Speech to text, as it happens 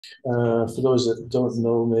For those that don't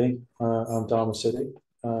know me, I'm Dharmasiddhi,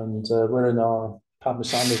 and we're in our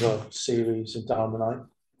Padmasambhava series in Dharma night.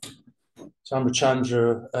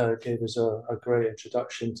 Samrachandra gave us a great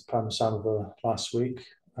introduction to Padmasambhava last week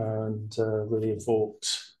and really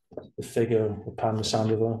evoked the figure of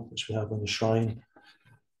Padmasambhava, which we have on the shrine,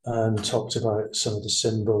 and talked about some of the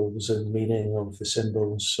symbols and meaning of the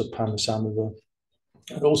symbols of Padmasambhava.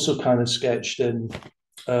 And also kind of sketched in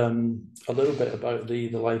a little bit about the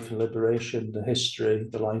life and liberation, the history,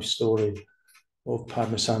 the life story of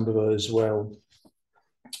Padmasambhava as well.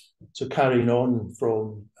 So carrying on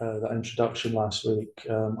from that introduction last week,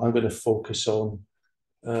 I'm going to focus on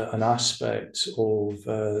an aspect of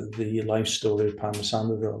the life story of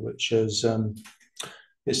Padmasambhava, which is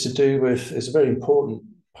it's to do with, it's a very important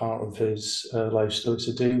part of his life story. It's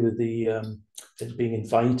to do with it being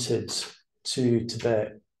invited to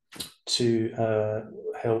Tibet to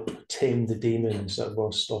help tame the demons that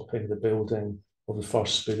were stopping the building of the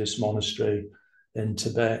first Buddhist monastery in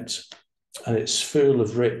Tibet. And it's full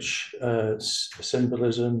of rich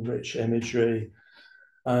symbolism, rich imagery,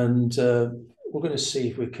 and we're going to see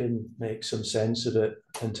if we can make some sense of it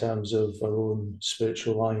in terms of our own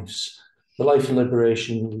spiritual lives. The Life and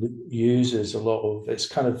Liberation uses a lot of,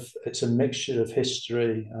 it's a mixture of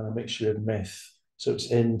history and a mixture of myth. So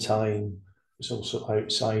it's in time, it's also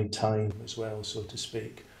outside time as well, so to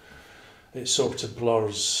speak. It sort of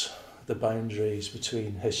blurs the boundaries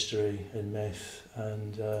between history and myth,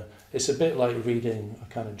 and it's a bit like reading a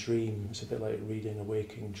kind of dream. It's a bit like reading a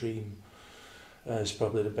waking dream. Is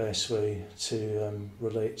probably the best way to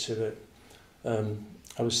relate to it.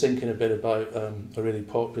 I was thinking a bit about a really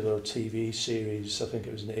popular TV series, I think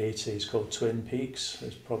it was in the 80s, called Twin Peaks.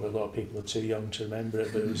 There's probably a lot of people are too young to remember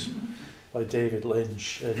it, but it was by David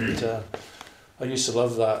Lynch, and I used to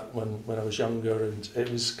love that when I was younger, and it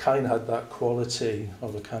was kind of had that quality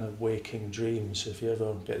of a kind of waking dream. So if you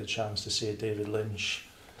ever get the chance to see a David Lynch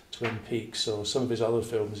Twin Peaks, or some of his other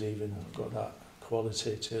films even, have got that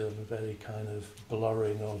quality to them, a very kind of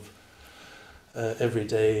blurring of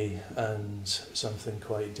everyday and something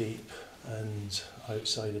quite deep and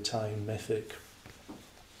outside of time, mythic.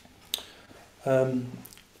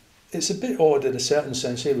 It's a bit odd in a certain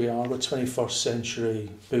sense. Here we are, we're 21st century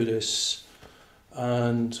Buddhists,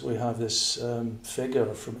 and we have this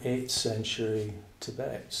figure from 8th century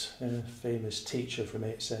Tibet, a famous teacher from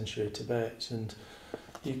 8th century Tibet, and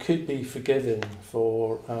you could be forgiven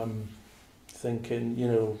for thinking, you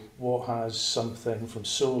know, what has something from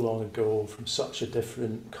so long ago, from such a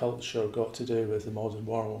different culture, got to do with the modern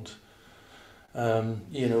world?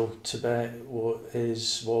 You know, Tibet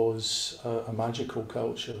was a magical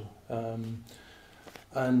culture,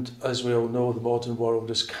 and as we all know, the modern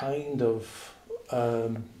world is kind of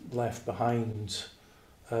left behind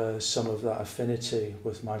some of that affinity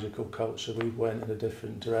with magical culture. We went in a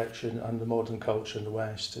different direction, and the modern culture in the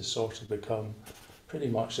West has sort of become pretty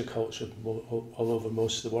much the culture all over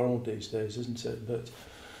most of the world these days, isn't it? But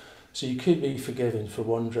so you could be forgiven for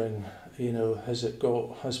wondering, you know, has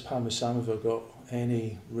Padmasambhava got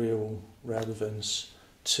any real relevance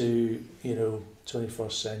to, you know,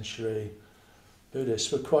 21st century Buddhists?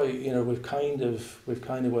 We're quite, you know, we've kind of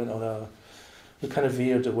went on we kind of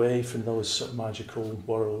veered away from those sort of magical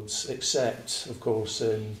worlds, except, of course,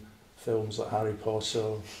 in films like Harry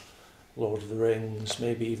Potter, Lord of the Rings,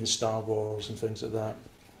 maybe even Star Wars and things like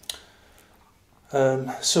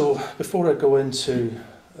that. So before I go into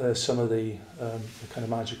some of the kind of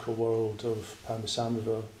magical world of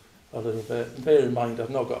Padmasambhava a little bit, bear in mind I've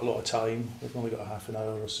not got a lot of time. We've only got half an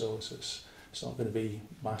hour or so it's not going to be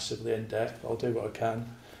massively in depth. I'll do what I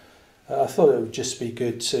can. I thought it would just be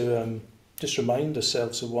good to just remind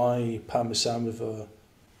ourselves of why Padmasambhava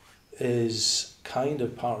is kind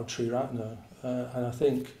of part of Triratna, and I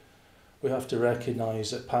think we have to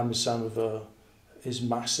recognise that Padmasambhava is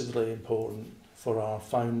massively important for our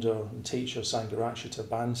founder and teacher, Sangharakshita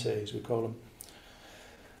Bhante, as we call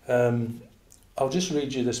him. I'll just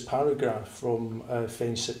read you this paragraph from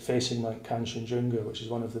Facing Mount Kanchenjunga, which is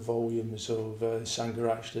one of the volumes of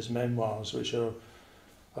Sangharakshita's memoirs, which are,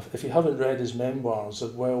 if you haven't read his memoirs, they're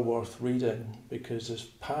well worth reading, because it's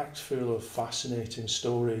packed full of fascinating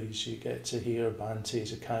stories. You get to hear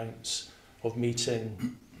Bhante's accounts of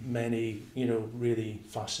meeting many, you know, really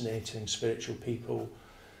fascinating spiritual people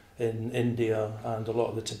in India, and a lot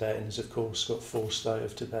of the Tibetans, of course, got forced out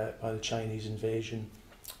of Tibet by the Chinese invasion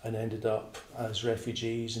and ended up as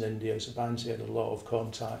refugees in India. So Bhante had a lot of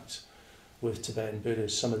contact with Tibetan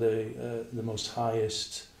Buddhists, some of the most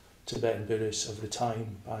highest Tibetan Buddhists of the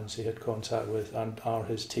time Bhante had contact with, and are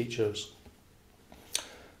his teachers.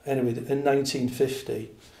 Anyway, in 1950,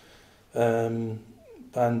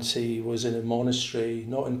 Bhante was in a monastery,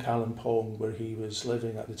 not in Kalimpong where he was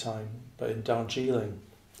living at the time, but in Darjeeling,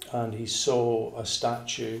 and he saw a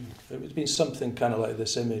statue. It would have been something kind of like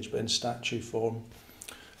this image, but in statue form,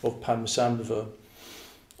 of Padmasambhava.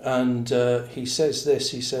 And he says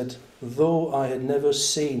this, he said, "Though I had never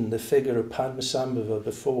seen the figure of Padmasambhava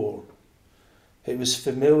before, it was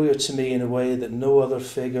familiar to me in a way that no other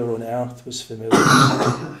figure on earth was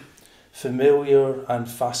familiar. Familiar and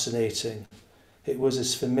fascinating. It was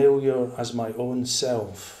as familiar as my own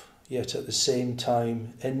self, yet at the same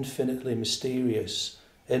time infinitely mysterious,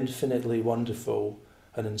 infinitely wonderful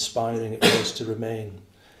and inspiring it was to remain.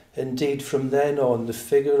 Indeed, from then on, the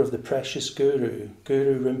figure of the precious Guru,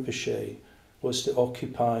 Guru Rinpoche, was to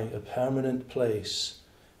occupy a permanent place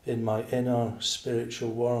in my inner spiritual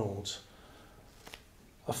world."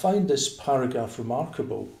 I find this paragraph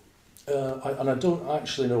remarkable, and I don't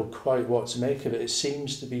actually know quite what to make of it. It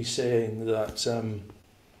seems to be saying that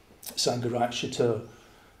Sangharakshita,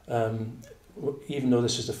 even though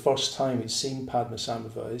this is the first time he'd seen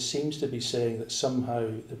Padmasambhava, it seems to be saying that somehow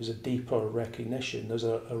there was a deeper recognition. There's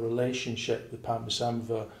a relationship with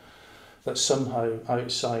Padmasambhava that's somehow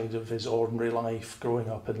outside of his ordinary life, growing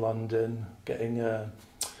up in London, getting,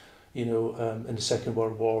 in the Second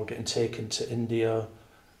World War, getting taken to India,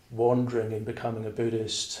 wandering and becoming a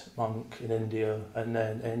Buddhist monk in India, and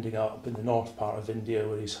then ending up in the north part of India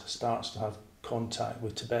where he starts to have contact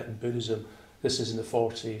with Tibetan Buddhism. This is in the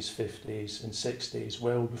 40s, 50s and 60s,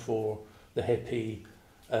 well before the hippie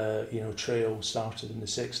trail started in the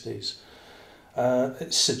 60s.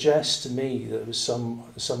 It suggests to me that there was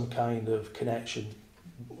some kind of connection,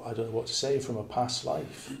 I don't know what to say, from a past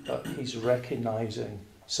life, but he's recognising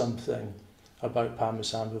something about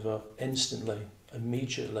Padmasambhava instantly,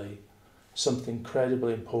 immediately, something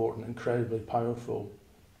incredibly important, incredibly powerful.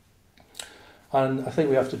 And I think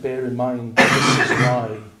we have to bear in mind that this is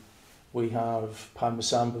why we have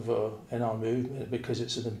Padmasambhava in our movement, because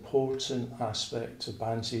it's an important aspect of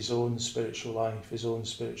Bhante's own spiritual life, his own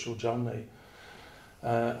spiritual journey.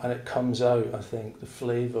 And it comes out, I think, the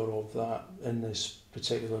flavour of that in this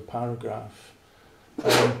particular paragraph.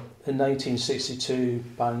 In 1962,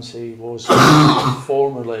 Bhante was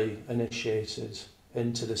formally initiated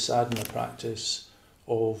into the sadhana practice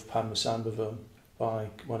of Padmasambhava by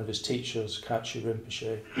one of his teachers, Kachi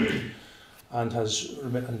Rinpoche, and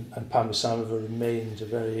Padmasambhava remained a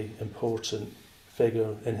very important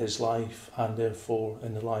figure in his life, and therefore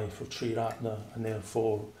in the life of Triratna, and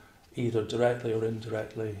therefore either directly or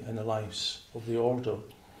indirectly in the lives of the order.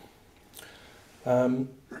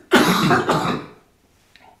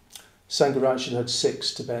 Sangharakshita had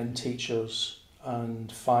 6 Tibetan teachers,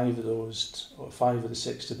 and 5 of the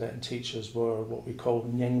 6 Tibetan teachers were what we call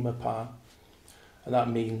Nyingmapa, and that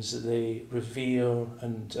means that they revere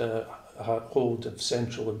and hold of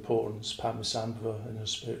central importance Padmasambhava in their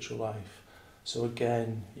spiritual life. So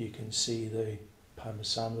again, you can see the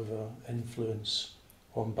Padmasambhava influence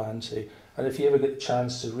on Bhante. And if you ever get the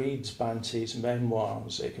chance to read Bhante's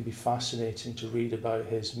memoirs, it can be fascinating to read about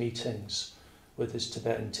his meetings with his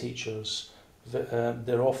Tibetan teachers.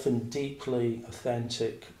 They're often deeply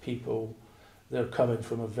authentic people. They're coming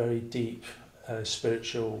from a very deep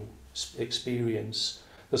spiritual experience.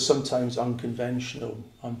 They're sometimes unconventional,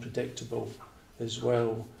 unpredictable as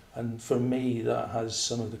well. And for me, that has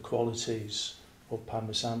some of the qualities of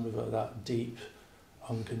Padmasambhava, that deep,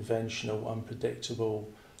 unconventional, unpredictable,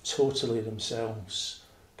 totally themselves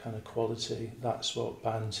kind of quality. That's what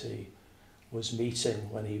Bhante was meeting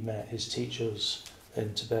when he met his teachers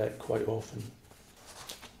in Tibet quite often.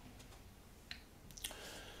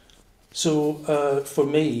 So for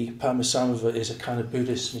me, Padmasambhava is a kind of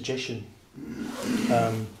Buddhist magician.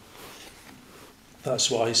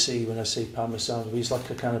 That's what I see when I see Padmasambhava. He's like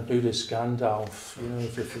a kind of Buddhist Gandalf,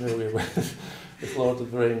 if you're familiar with Lord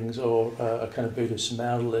of the Rings, or a kind of Buddhist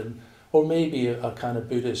Merlin, or maybe a kind of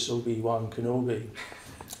Buddhist Obi-Wan Kenobi.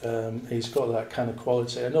 He's got that kind of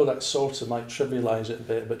quality. I know that sort of might trivialise it a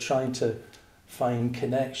bit, but trying to find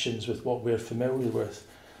connections with what we're familiar with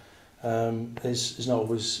is not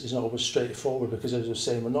always straightforward, because, as I was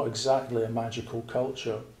saying, we're not exactly a magical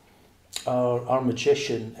culture. Our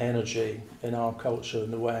magician energy in our culture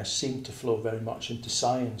in the West seemed to flow very much into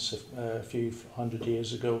science a few hundred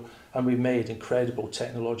years ago, and we made incredible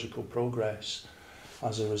technological progress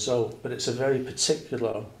as a result. But it's a very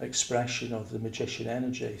particular expression of the magician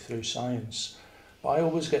energy through science. But I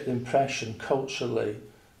always get the impression, culturally,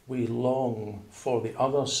 we long for the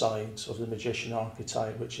other side of the magician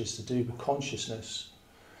archetype, which is to do with consciousness.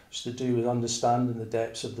 It's to do with understanding the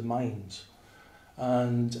depths of the mind.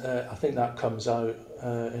 And I think that comes out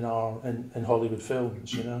in Hollywood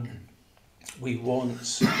films, we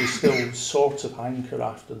still sort of hanker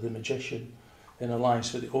after the magician in our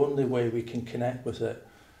lives, but the only way we can connect with it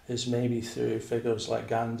is maybe through figures like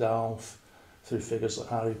Gandalf, through figures like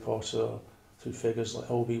Harry Potter, through figures like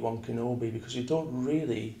Obi-Wan Kenobi, because we don't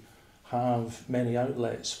really have many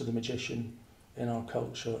outlets for the magician in our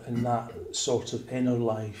culture, in that sort of inner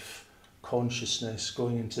life consciousness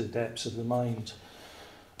going into the depths of the mind.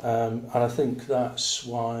 And I think that's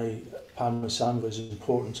why Padmasambhava is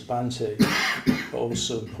important to Bhante, but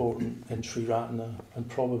also important in Triratna, and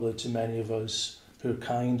probably to many of us who are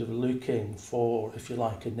kind of looking for, if you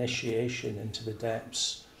like, initiation into the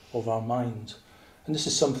depths of our mind. And this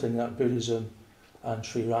is something that Buddhism and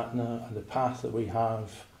Triratna and the path that we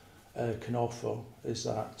have can offer, is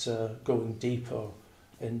that going deeper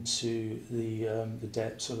into the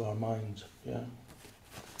depths of our mind. Yeah.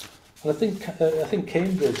 And I think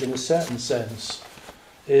Cambridge, in a certain sense,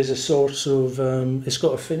 is a sort of it's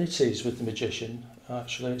got affinities with the magician.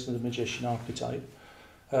 Actually, it's the magician archetype.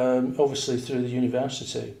 Obviously, through the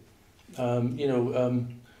university,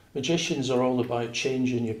 magicians are all about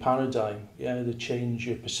changing your paradigm. Yeah, they change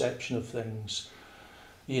your perception of things.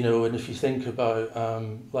 And if you think about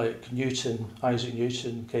like Newton, Isaac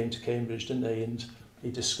Newton came to Cambridge, didn't he? And he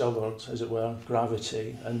discovered, as it were,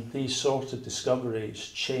 gravity. And these sort of discoveries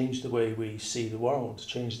changed the way we see the world,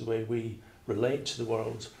 changed the way we relate to the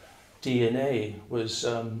world. DNA was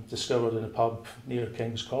discovered in a pub near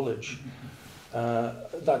King's College.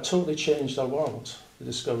 That totally changed our world, the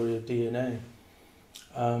discovery of DNA.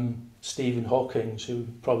 Stephen Hawking, who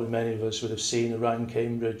probably many of us would have seen around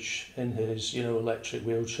Cambridge in his, electric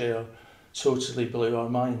wheelchair, totally blew our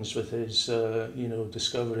minds with his,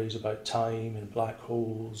 discoveries about time and black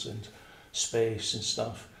holes and space and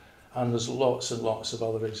stuff. And there's lots and lots of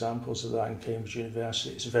other examples of that in Cambridge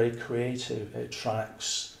University. It's very creative. It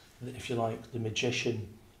tracks, if you like, the magician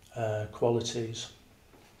qualities.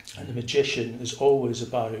 And the magician is always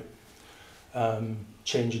about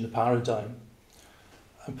changing the paradigm.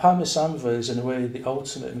 And Padmasambhava is, in a way, the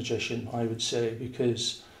ultimate magician, I would say,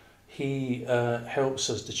 because he helps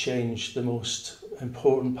us to change the most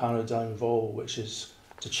important paradigm of all, which is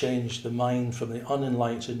to change the mind from the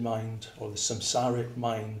unenlightened mind, or the samsaric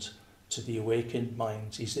mind, to the awakened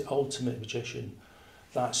mind. He's the ultimate magician.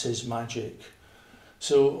 That's his magic.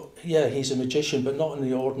 So, yeah, he's a magician, but not in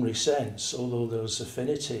the ordinary sense, although there's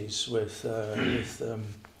affinities with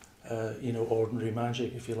ordinary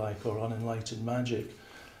magic, if you like, or unenlightened magic.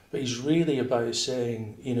 But he's really about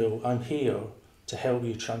saying, I'm here to help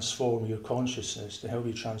you transform your consciousness, to help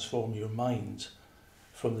you transform your mind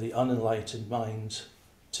from the unenlightened mind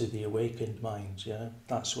to the awakened mind. Yeah,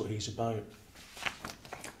 that's what he's about.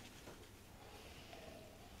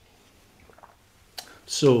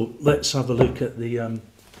 So let's have a look at the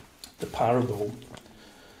parable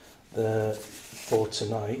for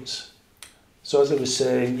tonight. So as I was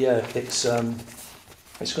saying, yeah, it's going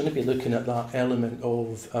to be looking at that element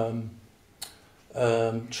of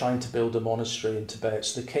trying to build a monastery in Tibet.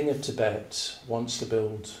 So the king of Tibet wants to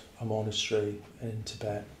build a monastery in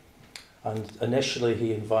Tibet. And initially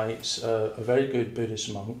he invites a very good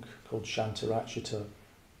Buddhist monk called Shantarachita.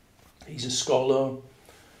 He's a scholar,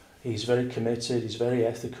 he's very committed, he's very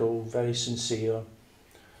ethical, very sincere.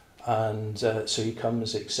 And so he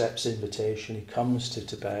comes, accepts the invitation, he comes to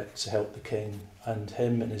Tibet to help the king. And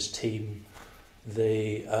him and his team,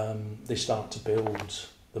 they start to build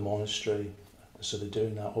the monastery. So they're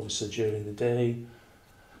doing that obviously during the day,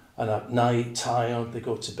 and at night, tired, they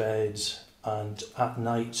go to bed. And at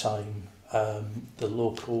night time, the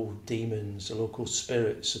local demons, the local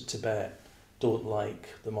spirits of Tibet don't like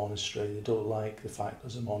the monastery. They don't like the fact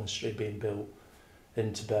there's a monastery being built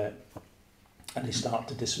in Tibet, and they start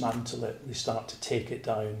to dismantle it. They start to take it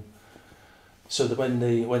down. So that when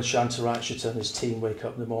Shantarachita and his team wake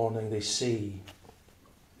up in the morning, they see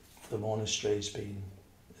the monastery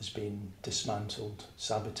has been dismantled,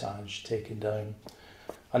 sabotaged, taken down.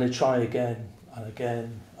 And they try again and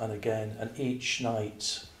again and again, and each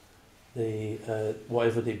night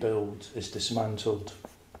whatever they build is dismantled.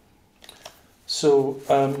 So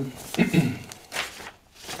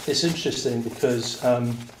it's interesting because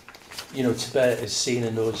Tibet is seen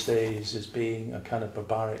in those days as being a kind of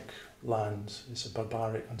barbaric land. It's a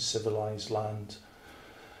barbaric, uncivilized land.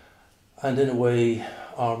 And in a way,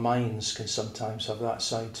 our minds can sometimes have that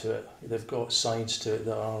side to it. They've got sides to it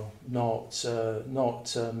that are not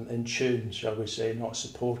in tune, shall we say, not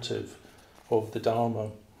supportive of the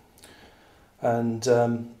Dharma. And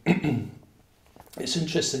it's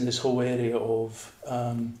interesting, this whole area of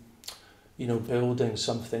building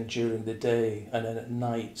something during the day and then at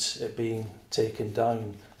night it being taken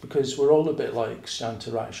down. because we're all a bit like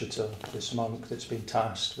Shantarakshita, this monk that's been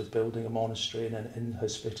tasked with building a monastery in an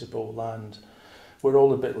inhospitable land. We're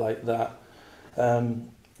all a bit like that.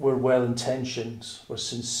 We're well-intentioned, we're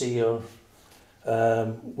sincere.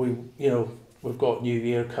 We've got New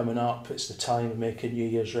Year coming up. It's the time of making New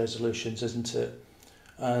Year's resolutions, isn't it?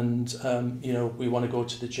 And we want to go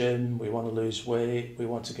to the gym, we want to lose weight, we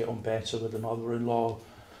want to get on better with the mother-in-law,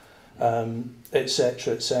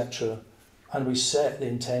 etc., etc. And we set the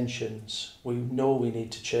intentions. We know we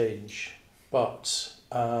need to change, but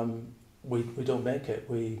we don't make it.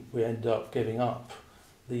 We end up giving up.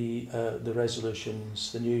 The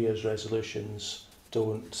resolutions, the New Year's resolutions,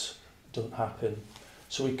 don't happen.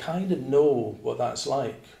 So we kind of know what that's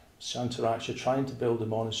like. Shantarakshita trying to build a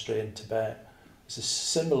monastery in Tibet is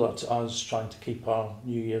similar to us trying to keep our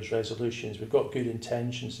New Year's resolutions. We've got good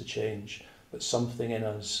intentions to change, but something in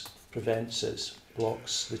us prevents it,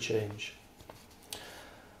 blocks the change.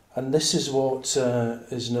 And this is what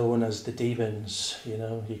is known as the demons.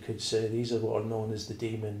 You could say these are what are known as the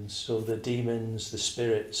demons. So the demons, the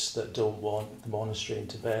spirits that don't want the monastery in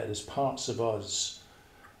Tibet. There's parts of us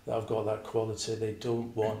that have got that quality. They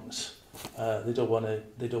don't want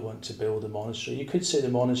to build a monastery. You could say the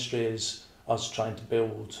monastery is us trying to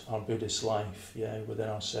build our Buddhist life, within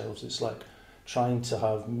ourselves. It's like trying to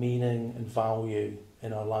have meaning and value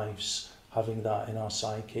in our lives, having that in our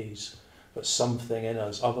psyches. But something in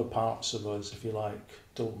us, other parts of us, if you like,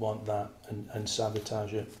 don't want that and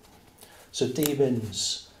sabotage it. So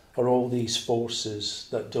demons are all these forces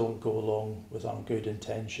that don't go along with our good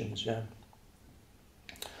intentions,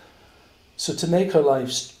 So to make our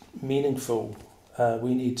lives meaningful,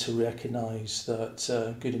 we need to recognise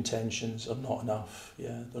that good intentions are not enough.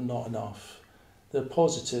 They're not enough. They're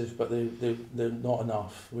positive, but they're not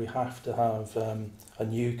enough. We have to have a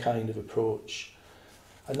new kind of approach.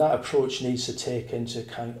 And that approach needs to take into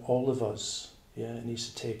account all of us. It needs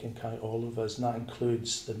to take into account all of us. And that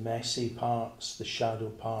includes the messy parts, the shadow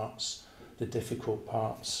parts, the difficult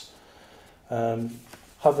parts.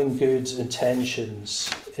 Having good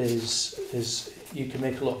intentions is you can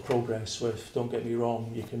make a lot of progress with, don't get me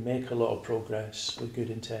wrong, you can make a lot of progress with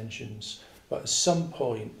good intentions. But at some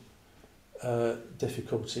point,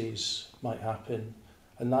 difficulties might happen.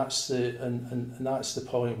 And that's the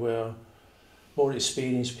point where more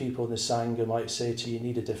experienced people in the Sangha might say to you, you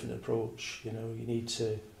need a different approach. You need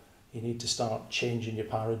to start changing your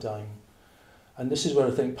paradigm. And this is where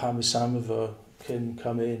I think Padmasambhava can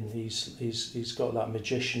come in. He's got that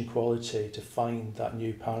magician quality to find that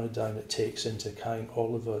new paradigm that takes into account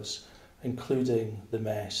all of us, including the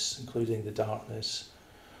mess, including the darkness,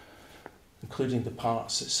 including the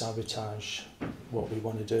parts that sabotage what we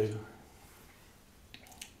want to do.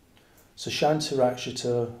 So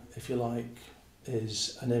Shantarakshita, if you like,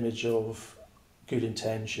 is an image of good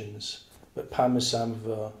intentions, but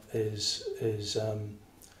Padmasambhava is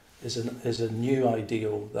a new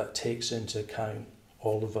ideal that takes into account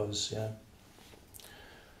all of us.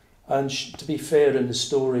 And to be fair, in the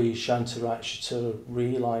story, Shantarakshita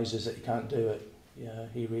realises that he can't do it.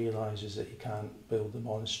 He realises that he can't build the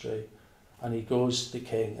monastery, and he goes to the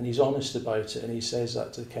king, and he's honest about it, and he says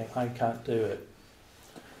that to the king, I can't do it.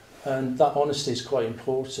 And that honesty is quite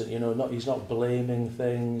important. He's not blaming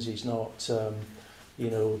things, he's not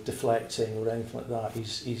deflecting or anything like that.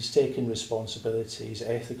 He's taking responsibility, he's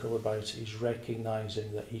ethical about it, he's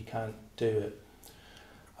recognising that he can't do it.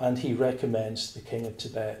 And he recommends to the king of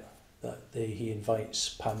Tibet that he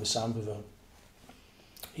invites Padmasambhava.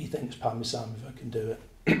 He thinks Padmasambhava can do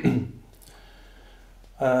it.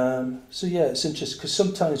 It's interesting because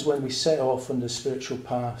sometimes when we set off on the spiritual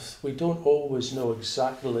path, we don't always know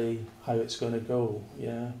exactly how it's going to go.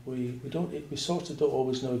 We sort of don't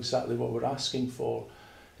always know exactly what we're asking for.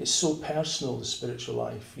 It's so personal, the spiritual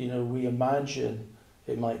life. We imagine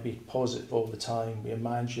it might be positive all the time. We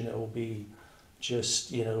imagine it will be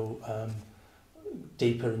just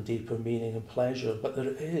deeper and deeper meaning and pleasure. But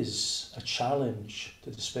there is a challenge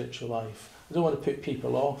to the spiritual life. I don't want to put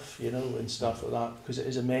people off, and stuff like that, because it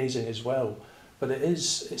is amazing as well. But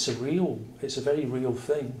it's a very real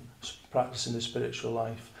thing, practicing the spiritual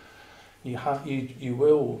life. You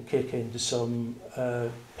will kick into some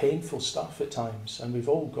painful stuff at times, and we've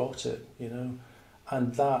all got it, and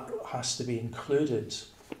that has to be included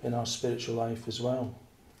in our spiritual life as well.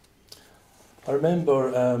 I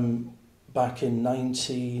remember back in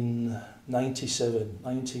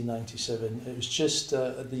 1997, it was just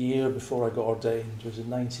the year before I got ordained. It was in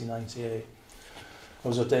 1998. I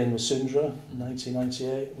was ordained with Sundra in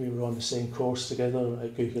 1998. We were on the same course together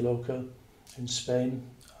at Gugaloka in Spain.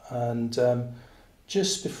 And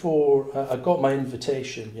just before I got my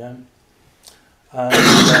invitation,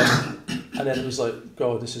 And then it was like,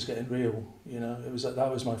 God, this is getting real. You know, it was like,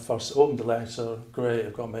 that was my first, opened the letter, great,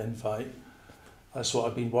 I've got my invite. That's what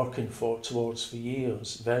I've been working towards for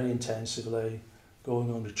years, very intensively,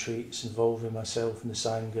 going on retreats, involving myself in the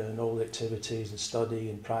Sangha and all the activities and study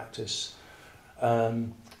and practice.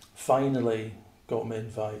 Finally got my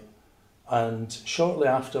invite. And shortly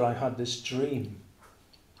after I had this dream,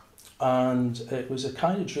 and it was a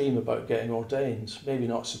kind of dream about getting ordained, maybe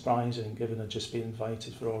not surprising given I'd just been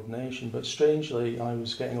invited for ordination, but strangely I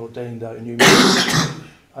was getting ordained out in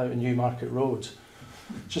Newmarket Road,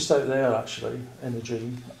 just out there actually in the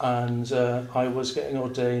dream, and I was getting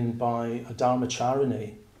ordained by a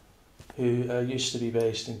Dharmacharani who used to be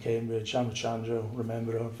based in Cambridge. Ramachandra,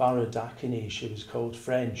 remember her, Varadakini she was called,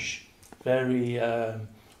 French, very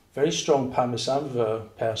strong Padmasambhava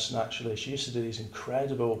person actually. She used to do these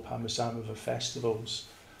incredible Padmasambhava festivals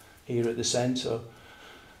here at the centre.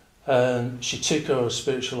 She took her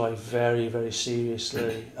spiritual life very, very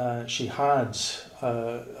seriously. She had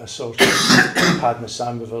a sort of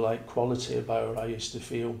Padmasambhava-like quality about her, I used to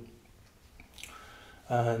feel.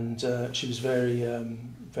 And she was very,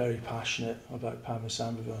 very passionate about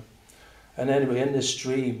Padmasambhava. And anyway, in this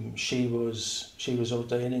dream, she was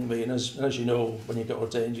ordaining me, and as you know, when you get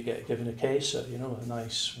ordained, you get given a kesa, you know, a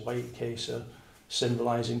nice white kesa,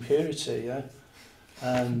 symbolising purity, yeah.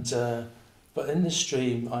 And but in this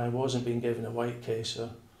dream, I wasn't being given a white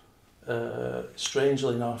kesa.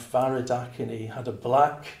 Strangely enough, Varadakini had a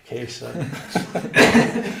black kesa.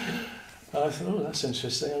 I thought, oh, that's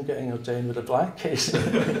interesting. I'm getting ordained with a black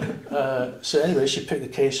kesa. So anyway, she put the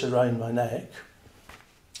kesa around my neck.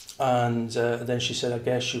 And then she said, I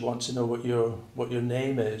guess you want to know what your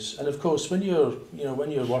name is. And of course, when you're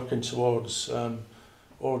working towards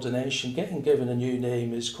ordination, getting given a new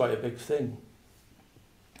name is quite a big thing.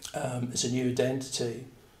 It's a new identity.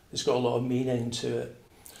 It's got a lot of meaning to it.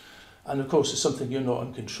 And of course, it's something you're not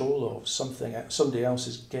in control of. Somebody else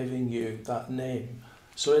is giving you that name.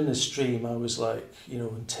 So in this dream, I was like,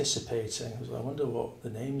 anticipating. I was like, I wonder what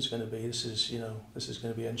the name's going to be. This is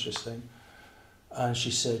going to be interesting. And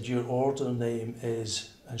she said, your order name is,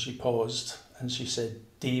 and she paused, and she said,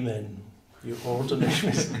 Demon. Your order name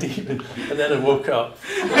is Demon. And then I woke up.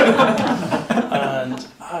 And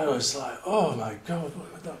I was like, oh my God,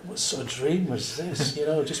 what sort of dream was this?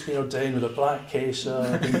 Just being ordained with a black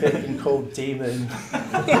kesa, being called Demon.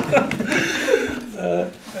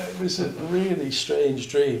 It was a really strange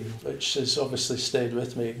dream, which has obviously stayed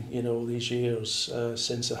with me, all these years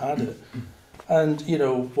since I had it. And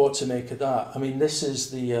what to make of that? I mean, this is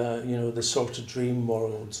the sort of dream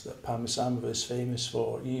world that Padmasambhava is famous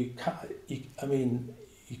for. You can't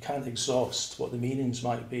exhaust what the meanings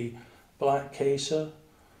might be. Black kesa,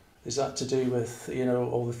 is that to do with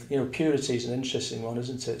all the purity is an interesting one,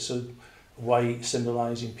 isn't it? So white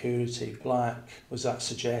symbolising purity, black, was that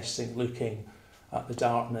suggesting looking at the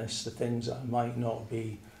darkness, the things that I might not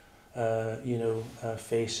be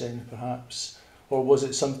facing perhaps. Or was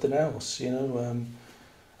it something else?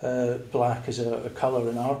 Black is a colour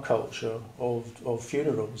in our culture of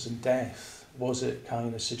funerals and death. Was it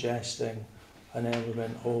kind of suggesting an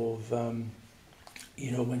element of,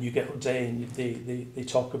 when you get ordained, they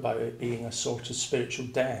talk about it being a sort of spiritual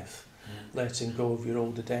death, letting go of your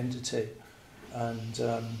old identity and,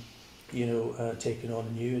 taking on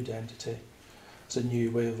a new identity. It's a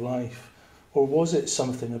new way of life. Or was it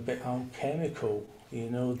something a bit alchemical?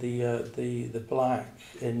 The black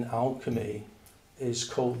in alchemy is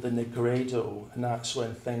called the negredo, and that's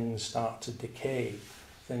when things start to decay,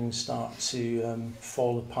 things start to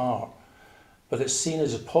fall apart. But it's seen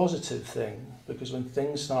as a positive thing, because when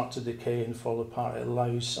things start to decay and fall apart, it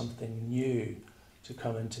allows something new to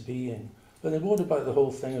come into being. But then what about the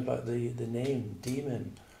whole thing about the name,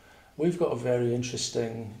 Demon? We've got a very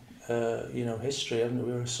interesting history, haven't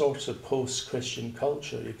we? We're a sort of post-Christian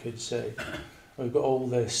culture, you could say. We've got all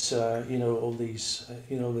this, all these,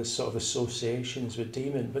 this sort of associations with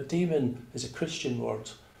demon. But demon is a Christian word.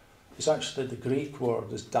 It's actually the Greek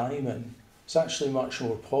word is daimon. It's actually much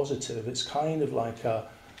more positive. It's kind of like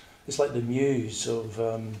it's like the muse of,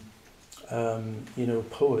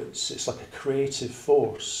 poets. It's like a creative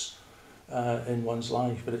force in one's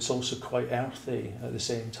life, but it's also quite earthy at the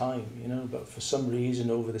same time, But for some reason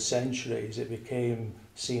over the centuries, it became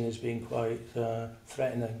seen as being quite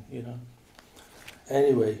threatening,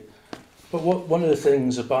 Anyway, but one of the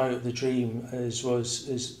things about the dream is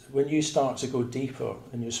when you start to go deeper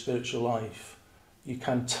in your spiritual life, you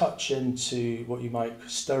can touch into what you might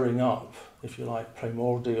stirring up, if you like,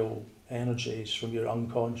 primordial energies from your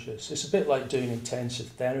unconscious. It's a bit like doing intensive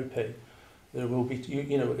therapy. There will be,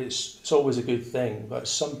 it's always a good thing, but at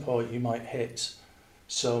some point you might hit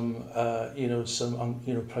some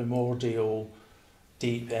primordial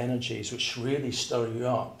deep energies which really stir you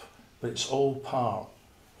up, but it's all part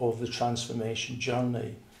of the transformation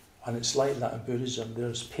journey. And it's like that in Buddhism.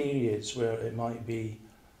 There's periods where you might be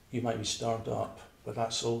stirred up, but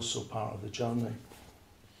that's also part of the journey.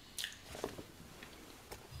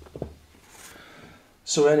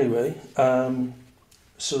 So anyway,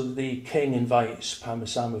 so the king invites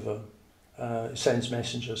Padmasambhava, sends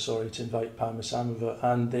messengers, to invite Padmasambhava,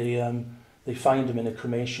 and they find him in a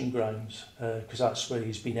cremation grounds, because that's where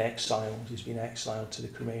he's been exiled. He's been exiled to the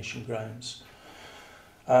cremation grounds.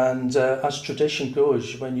 And as tradition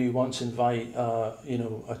goes, when you want to invite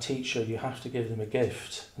a teacher, you have to give them a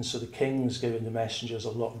gift. And so the king's giving the messengers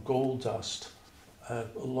a lot of gold dust,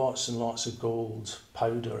 lots and lots of gold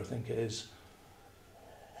powder, I think it is.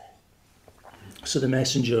 So the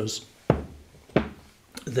messengers,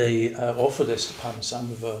 they offer this to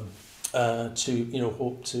Padmasambhava to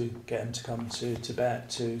hope to get him to come to Tibet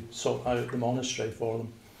to sort out the monastery for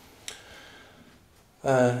them.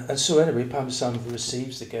 And so anyway, Padmasambhava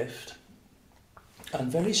receives the gift,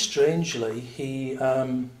 and very strangely he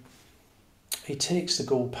takes the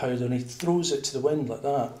gold powder and he throws it to the wind like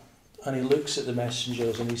that, and he looks at the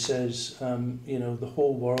messengers and he says, the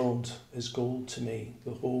whole world is gold to me.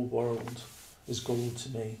 The whole world is gold to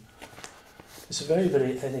me. It's a very,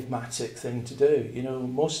 very enigmatic thing to do.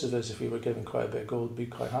 Most of us, if we were given quite a bit of gold, would be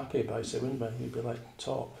quite happy about it, wouldn't we? We'd be like,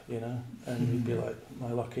 top, and we'd be like,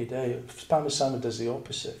 my lucky day. Padmasambhava does the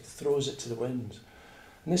opposite, throws it to the wind.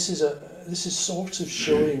 And this is sort of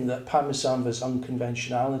showing that Padmasambhava's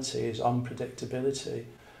unconventionality, his unpredictability,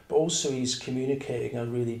 but also he's communicating a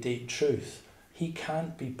really deep truth. He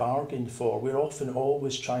can't be bargained for. We're often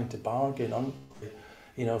always trying to bargain, aren't we?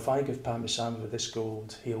 If I give Padmasambhava this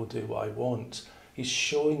gold, he'll do what I want. He's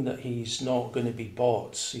showing that he's not going to be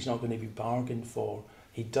bought, he's not going to be bargained for.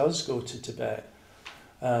 He does go to Tibet,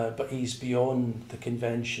 but he's beyond the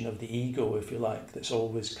convention of the ego, if you like, that's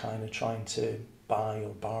always kind of trying to buy or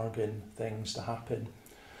bargain things to happen.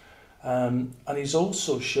 And he's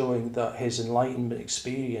also showing that his enlightenment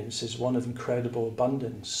experience is one of incredible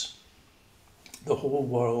abundance. The whole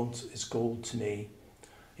world is gold to me.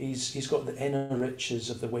 He's got the inner riches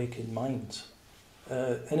of the waking mind.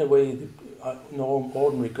 In a way,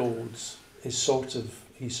 ordinary gold is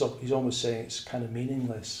he's almost saying it's kind of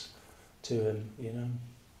meaningless to him,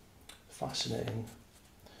 Fascinating.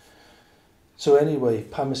 So anyway,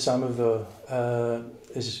 Padmasambhava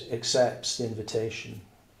accepts the invitation,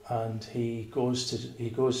 and he agrees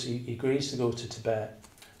to go to Tibet,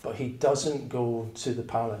 but he doesn't go to the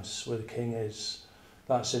palace where the king is.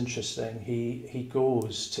 That's interesting. He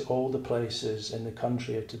goes to all the places in the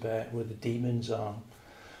country of Tibet where the demons are,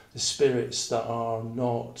 the spirits that are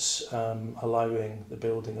not allowing the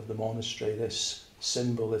building of the monastery, this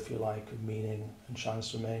symbol, if you like, of meaning and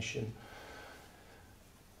transformation.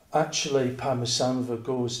 Actually, Padmasambhava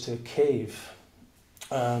goes to a cave.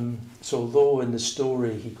 So although in the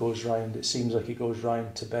story he goes round, it seems like he goes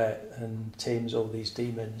round Tibet and tames all these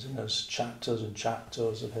demons, and there's chapters and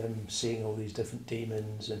chapters of him seeing all these different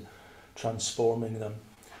demons and transforming them.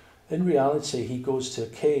 In reality, he goes to a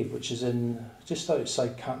cave which is just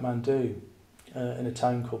outside Kathmandu, in a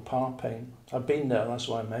town called Parping. I've been there, that's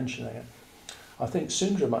why I'm mentioning it. I think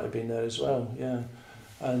Sundra might have been there as well, yeah.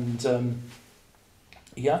 And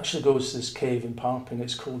he actually goes to this cave in Parping.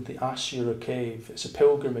 It's called the Asyura Cave. It's a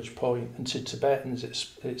pilgrimage point, and to Tibetans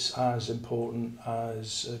it's as important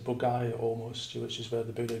as Bodhgaya almost, which is where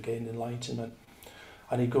the Buddha gained enlightenment.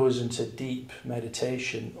 And he goes into deep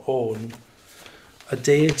meditation on a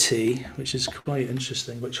deity, which is quite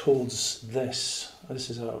interesting, which holds this. This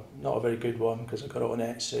is not a very good one because I got it on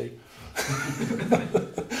Etsy.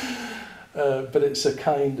 But it's a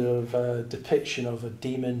kind of depiction of a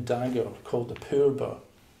demon dagger called the Phurba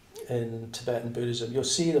in Tibetan Buddhism. You'll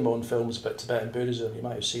see them on films about Tibetan Buddhism. You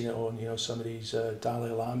might have seen it on, some of these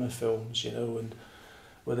Dalai Lama films, and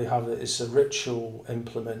where they have it's a ritual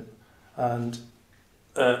implement. And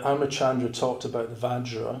Amachandra talked about the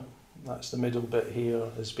Vajra, that's the middle bit here,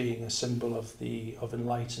 as being a symbol of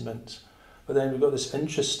enlightenment. But then we've got this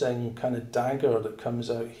interesting kind of dagger that comes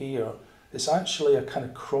out here. It's actually a kind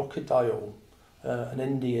of crocodile, an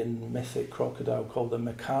Indian mythic crocodile called the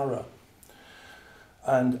Makara.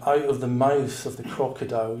 And out of the mouth of the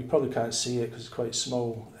crocodile, you probably can't see it because it's quite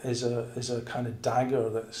small, is a kind of dagger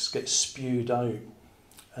that gets spewed out.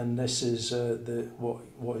 And this is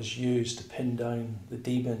what is used to pin down the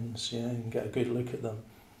demons, and get a good look at them.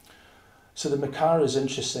 So the Makara is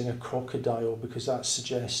interesting, a crocodile, because that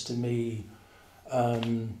suggests to me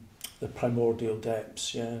the primordial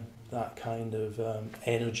depths, that kind of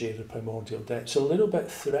energy of the primordial depths. So a little bit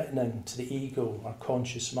threatening to the ego, our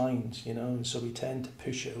conscious mind, you know, and so we tend to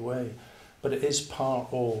push it away. But it is part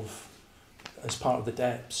of the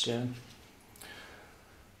depths, yeah.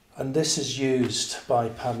 And this is used by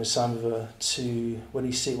Padmasambhava to, when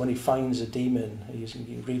he finds a demon, you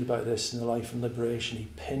can read about this in the Life and Liberation, he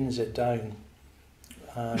pins it down.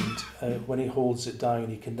 And when he holds it down,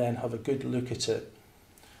 he can then have a good look at it.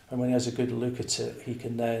 And when he has a good look at it, he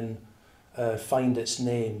can then find its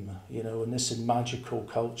name, you know. And this in magical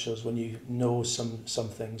cultures, when you know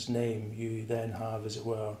something's name, you then have, as it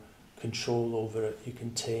were, control over it. You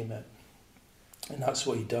can tame it. And that's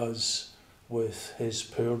what he does with his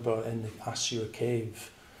Phurba in the Asura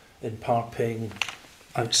cave in Parping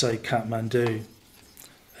outside Kathmandu.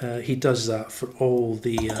 He does that for all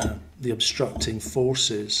the obstructing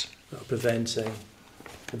forces that are preventing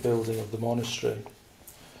the building of the monastery.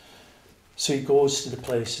 So he goes to the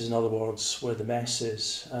places, in other words, where the mess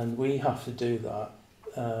is, and we have to do that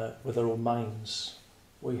with our own minds.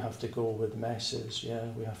 We have to go where the mess is, yeah.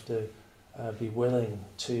 We have to be willing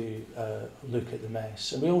to look at the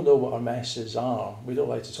mess. And we all know what our messes are. We don't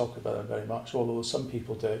like to talk about them very much, although some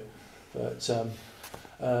people do. But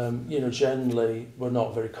you know, generally we're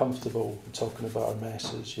not very comfortable talking about our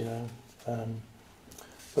messes, you know.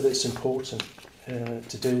 But it's important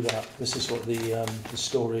to do that. This is what the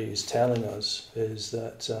story is telling us, is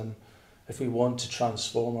that if we want to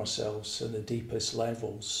transform ourselves in the deepest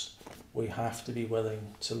levels, we have to be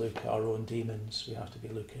willing to look at our own demons. We have to be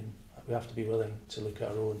willing to look at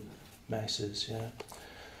our own messes, yeah.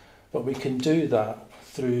 But we can do that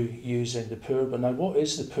through using the Phurba. Now, what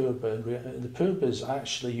is the Phurba? The Phurba is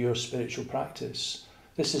actually your spiritual practice.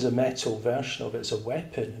 This is a metal version of it. It's a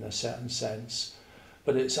weapon in a certain sense,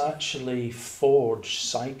 but it's actually forged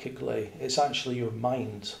psychically. It's actually your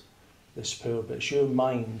mind, this Phurba. It's your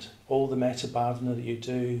mind. All the metta bhavana that you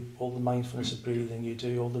do, all the mindfulness of breathing you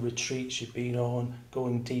do, all the retreats you've been on,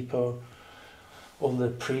 going deeper, all the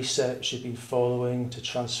precepts you've been following to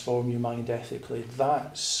transform your mind ethically,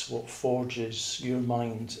 that's what forges your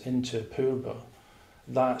mind into a Phurba.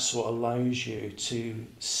 That's what allows you to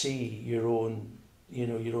see your own, you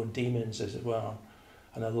know, your own demons, as it were,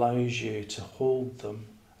 and allows you to hold them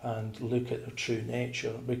and look at their true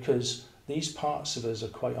nature, because these parts of us are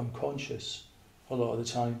quite unconscious a lot of the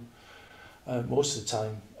time, most of the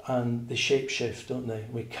time, and they shapeshift, don't they?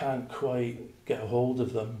 We can't quite get a hold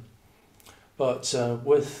of them. But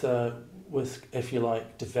with, if you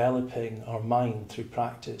like, developing our mind through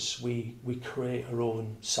practice, we create our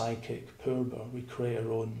own psychic Phurba, we create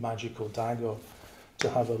our own magical dagger to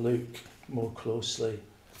have a look more closely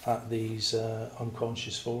at these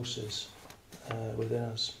unconscious forces within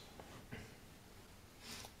us.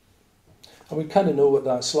 And we kind of know what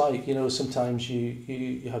that's like. You know, sometimes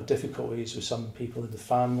you have difficulties with some people in the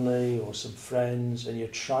family or some friends, and you're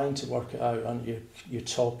trying to work it out, aren't you? You're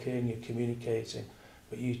talking, you're communicating,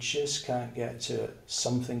 but you just can't get to it.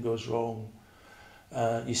 Something goes wrong.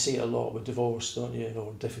 You see it a lot with divorce, don't you,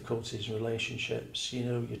 or difficulties in relationships. You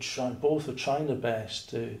know, both are trying their best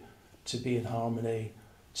to be in harmony,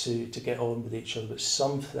 to get on with each other, but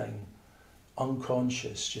something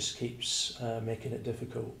unconscious just keeps making it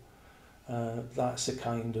difficult. That's the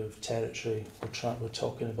kind of territory we're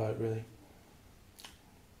talking about, really.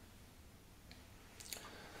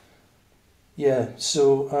 Yeah.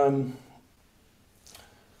 So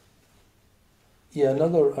yeah,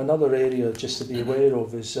 another area just to be aware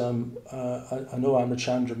of is I know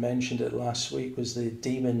Amrachandra mentioned it last week, was the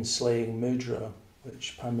demon slaying mudra,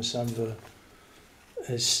 which Padmasambhava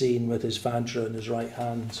is seen with his Vajra in his right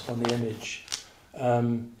hand on the image.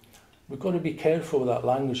 We've got to be careful with that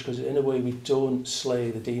language, because in a way we don't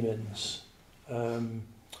slay the demons. If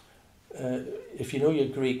you know your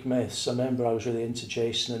Greek myths, I remember I was really into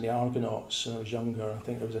Jason and the Argonauts when I was younger. I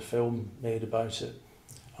think there was a film made about it.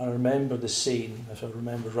 I remember the scene, if I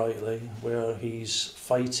remember rightly, where he's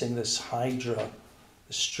fighting this Hydra,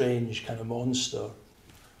 a strange kind of monster,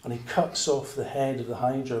 and he cuts off the head of the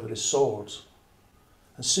Hydra with his sword.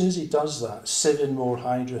 As soon as he does that, 7 more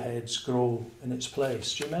Hydra heads grow in its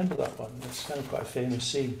place. Do you remember that one? It's kind of quite a famous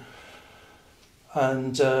scene.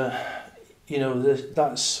 And, you know,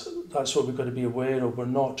 that's what we've got to be aware of. We're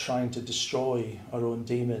not trying to destroy our own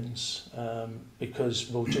demons,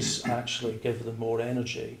 because we'll just actually give them more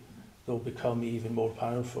energy. They'll become even more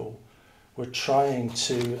powerful. We're trying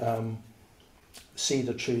to see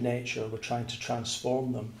their true nature. We're trying to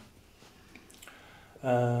transform them.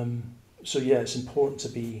 So yeah, it's important to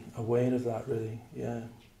be aware of that, really. Yeah,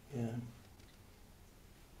 yeah.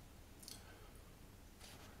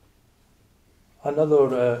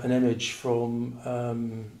 Another an image from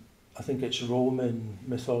I think it's Roman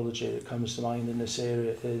mythology that comes to mind in this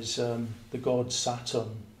area, is the god Saturn.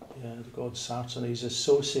 Yeah, the god Saturn. He's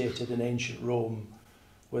associated in ancient Rome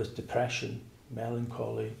with depression,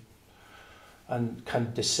 melancholy, and kind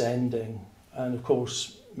of descending. And of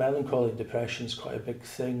course, melancholy and depression is quite a big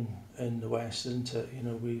thing in the West, isn't it? You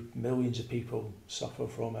know, millions of people suffer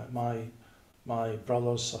from it. My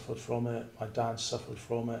brothers suffered from it. My dad suffered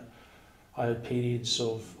from it. I had periods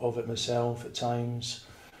of it myself at times.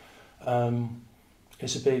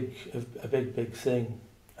 It's a big thing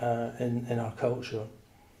in our culture.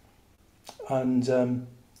 And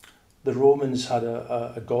the Romans had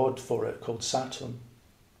a god for it called Saturn.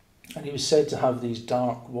 And he was said to have these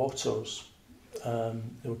dark waters.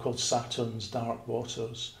 They were called Saturn's dark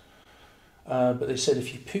waters. But they said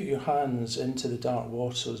if you put your hands into the dark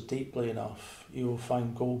waters deeply enough, you will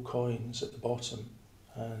find gold coins at the bottom.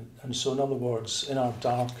 And so in other words, in our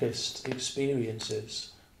darkest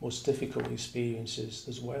experiences, most difficult experiences,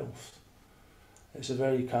 there's wealth. It's a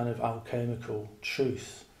very kind of alchemical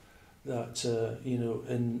truth that, you know,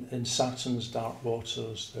 in Saturn's dark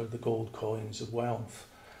waters, there are the gold coins of wealth.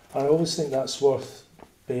 I always think that's worth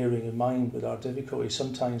bearing in mind with our difficulties.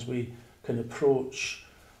 Sometimes we can approach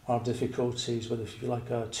our difficulties with, if you like,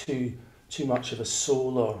 too much of a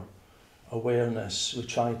solar awareness. We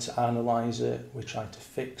try to analyse it, we try to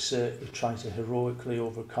fix it, we try to heroically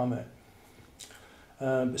overcome it.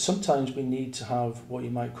 But sometimes we need to have what you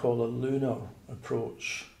might call a lunar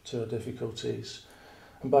approach to our difficulties.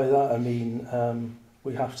 And by that I mean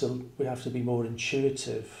we have to be more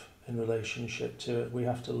intuitive in relationship to it. We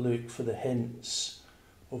have to look for the hints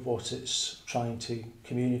of what it's trying to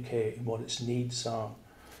communicate and what its needs are.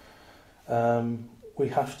 We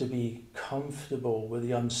have to be comfortable with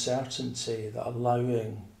the uncertainty that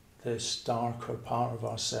allowing this darker part of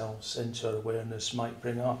ourselves into our awareness might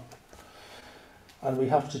bring up. And we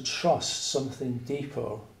have to trust something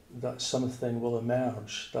deeper, that something will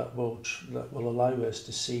emerge that will allow us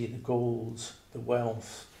to see the gold, the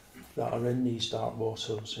wealth that are in these dark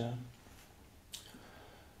waters. Yeah,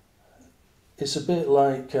 it's a bit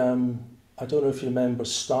like I don't know if you remember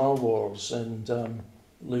Star Wars and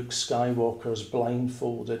Luke Skywalker's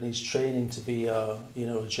blindfolded and he's training to be a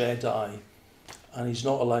Jedi, and he's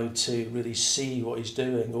not allowed to really see what he's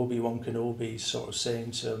doing. Obi-Wan Kenobi sort of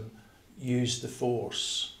saying to him, use the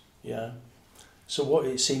Force. Yeah. So what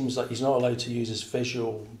it seems like, he's not allowed to use his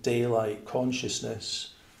visual daylight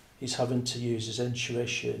consciousness. He's having to use his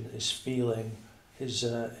intuition, his feeling, his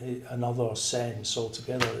another sense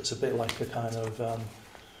altogether. It's a bit like a kind of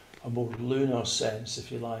a more lunar sense,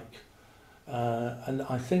 if you like. And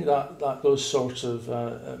I think that those sort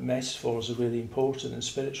of metaphors are really important in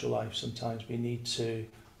spiritual life. Sometimes we need to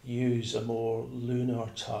use a more lunar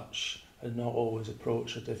touch and not always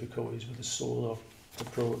approach our difficulties with a solar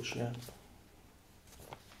approach. Yeah.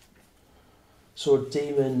 So our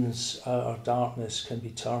demons, our darkness can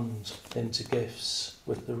be turned into gifts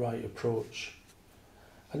with the right approach.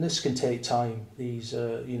 And this can take time. These,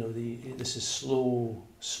 this is slow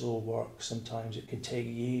work. Sometimes it can take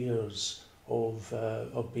years of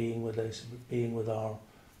being with this, being with our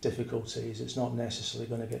difficulties. It's not necessarily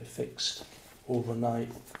going to get fixed overnight.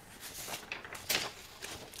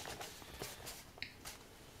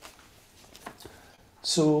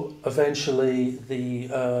 So eventually, the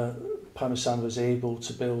Padmasambhava was able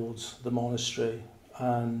to build the monastery,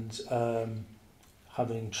 and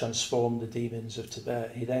having transformed the demons of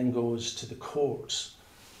Tibet, he then goes to the court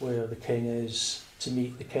where the king is to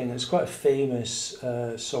meet the king. It's quite a famous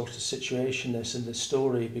sort of situation, this, in the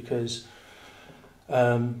story, because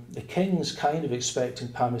the king's kind of expecting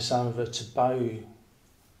Padmasambhava to bow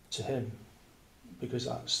to him, because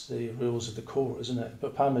that's the rules of the court, isn't it?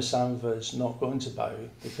 But Padmasambhava is not going to bow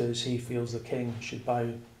because he feels the king should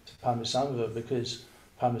bow to Padmasambhava, because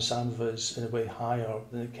Padmasambhava is in a way higher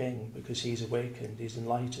than the king, because he's awakened, he's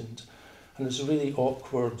enlightened. And there's a really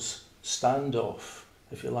awkward standoff,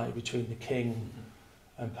 if you like, between the king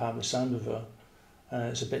and Padmasambhava.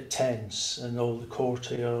 It's a bit tense, and all the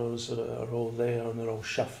courtiers are all there and they're all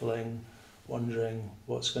shuffling, wondering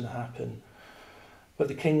what's going to happen. But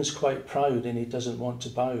the king's quite proud and he doesn't want to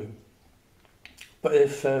bow. But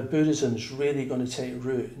if Buddhism's really going to take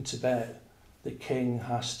root in Tibet, the king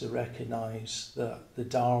has to recognise that the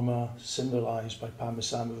Dharma, symbolised by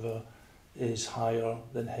Padmasambhava, is higher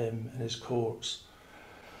than him and his courts.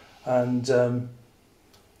 And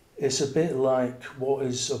it's a bit like, what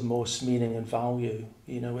is of most meaning and value?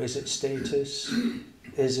 You know, is it status?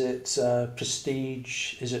 Is it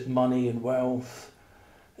prestige? Is it money and wealth?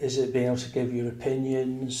 Is it being able to give your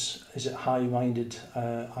opinions? Is it high-minded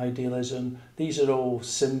idealism? These are all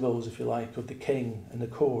symbols, if you like, of the king and the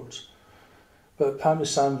court. But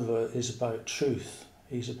Padmasambhava is about truth.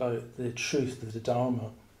 He's about the truth of the Dharma.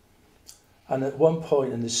 And at one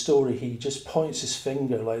point in the story, he just points his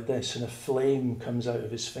finger like this, and a flame comes out of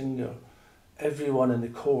his finger. Everyone in the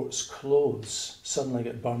court's clothes suddenly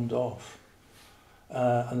get burned off,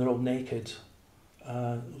 and they're all naked,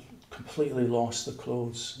 completely lost their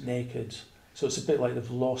clothes, naked. So it's a bit like they've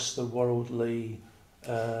lost their worldly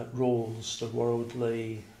roles, their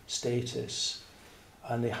worldly status,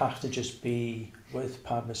 and they have to just be with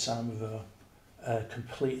Padmasambhava,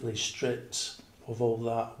 completely stripped of all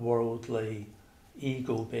that worldly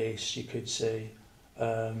ego base, you could say,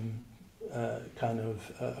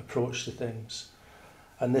 approach to things.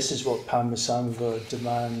 And this is what Padmasambhava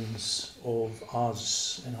demands of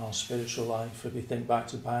us in our spiritual life. If we think back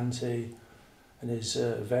to Bhante and his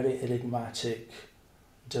very enigmatic,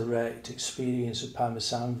 direct experience of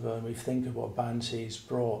Padmasambhava, and we think of what Bhante's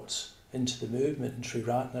brought into the movement in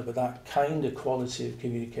Triratna, but that kind of quality of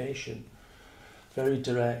communication, very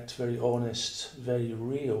direct, very honest, very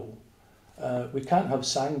real. We can't have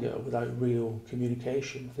Sangha without real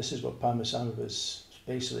communication. This is what Padmasambhava is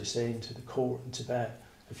basically saying to the court in Tibet.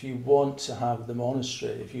 If you want to have the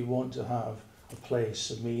monastery, if you want to have a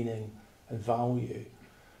place of meaning and value,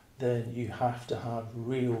 then you have to have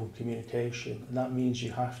real communication. And that means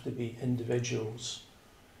you have to be individuals.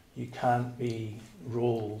 You can't be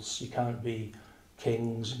roles. You can't be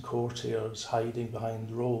kings and courtiers hiding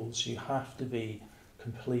behind roles. You have to be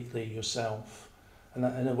completely yourself. And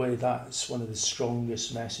that, in a way, that's one of the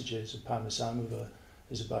strongest messages of Padmasambhava,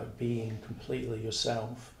 is about being completely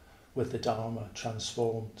yourself with the Dharma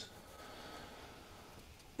transformed.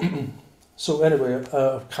 So anyway,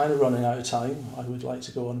 I'm kind of running out of time. I would like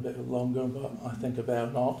to go on a bit longer, but I think I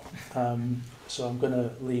better not. So I'm going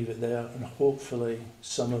to leave it there, and hopefully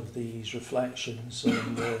some of these reflections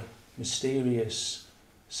on the mysterious,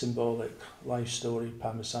 symbolic life story of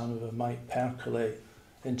Padmasambhava might percolate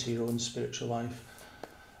into your own spiritual life.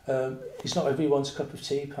 He's not everyone's cup of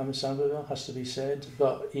tea, Padmasambhava, has to be said,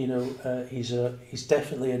 but he's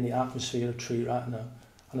definitely in the atmosphere of Triratna,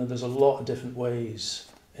 and there's a lot of different ways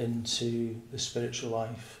into the spiritual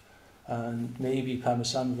life, and maybe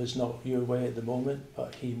Padmasambhava is not your way at the moment,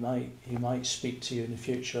 but he might speak to you in the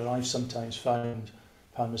future. I've sometimes found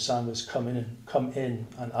Padmasambhava's come in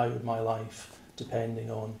and out of my life depending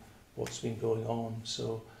on what's been going on.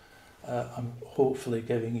 So I'm hopefully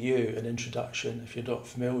giving you an introduction, if you're not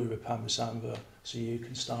familiar with Padmasambhava, so you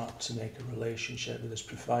can start to make a relationship with this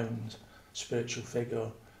profound spiritual figure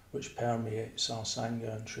which permeates our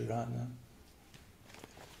Sangha and Triratna.